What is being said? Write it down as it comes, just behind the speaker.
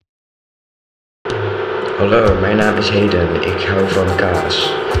Hallo, mijn naam is Heden. Ik hou van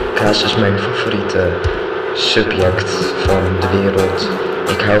kaas. Kaas is mijn favoriete subject van de wereld.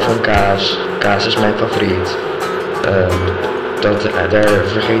 Ik hou van kaas. Kaas is mijn favoriet. Daar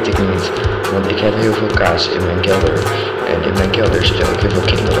vergeet ik niet, want ik heb heel veel kaas in mijn kelder. En in mijn kelder zitten ook heel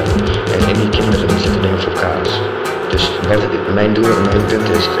veel kinderen. En in die kinderen zit heel veel kaas. Dus mijn punt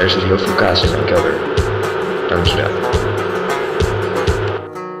is, er zit heel veel kaas in mijn kelder. Dankjewel.